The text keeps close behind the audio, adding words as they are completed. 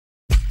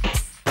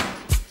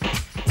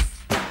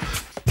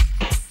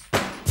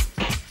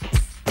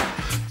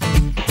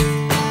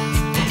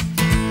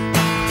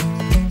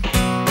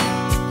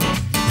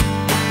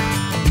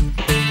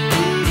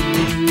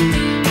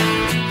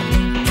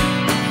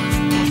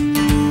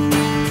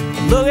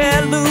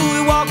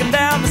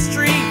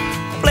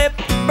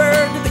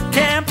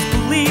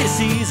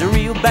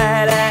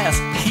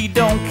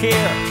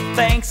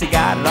he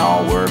got it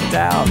all worked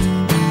out.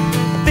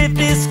 50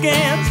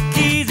 scams,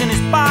 keys in his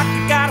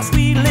pocket, got a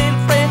sweet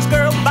little French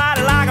girl,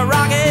 body like a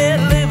rocket.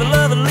 Live it,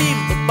 love it, leave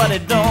it, but buddy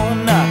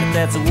don't knock it.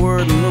 That's a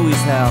word in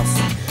Louis' house.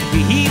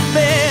 He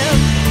been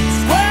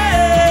sways.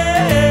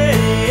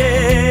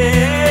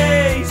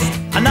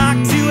 I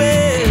knocked to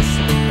his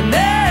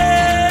knees,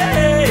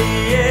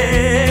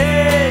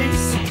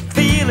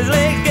 feel his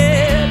legs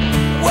get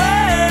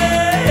weak.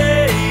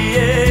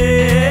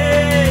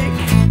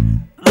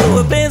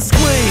 Louis been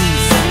squeezed.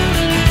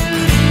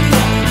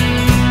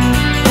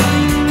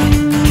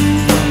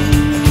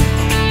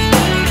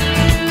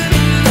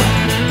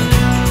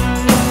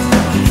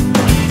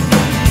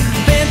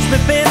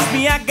 Pinch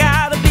me, I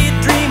gotta be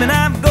dreaming.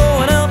 I'm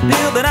going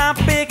uphill, but I'm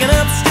picking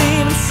up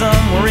steam. And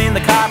somewhere in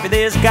the coffee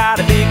there's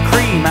gotta be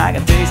cream. I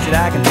can taste it,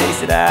 I can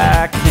taste it,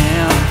 I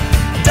can.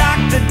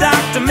 Doctor,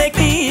 doctor, make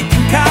me a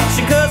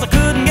concoction, cause I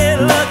couldn't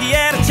get lucky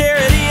at a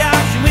charity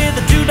auction with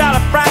a $2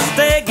 price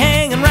tag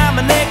hanging around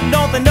my neck.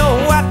 Don't they know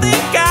who I think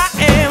I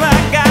am? I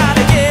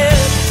gotta get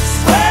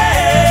squeezed,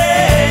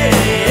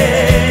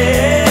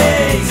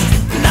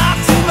 not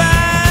to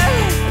my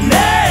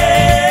knees.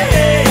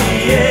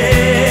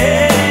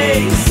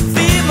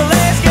 Feel my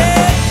legs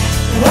get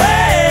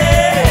weak.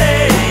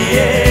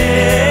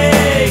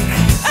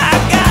 I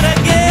gotta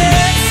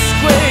get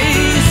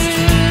squeezed.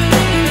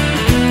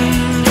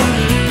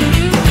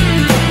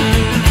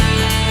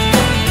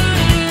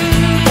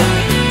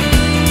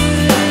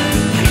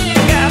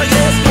 I gotta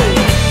get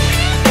squeezed.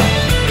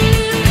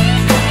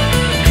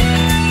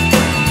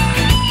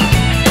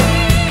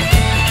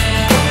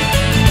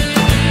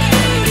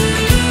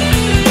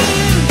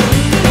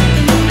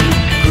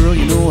 Girl,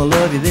 you know I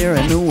love you, there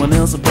ain't no one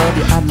else above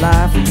you. I'd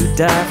lie for you,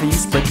 die for you,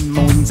 spreading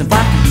my wings and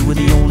fly for you. Were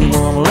the only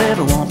one I'll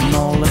ever want, and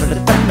all of it to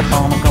depend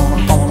upon. I'm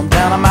gonna fall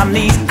down on my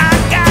knees.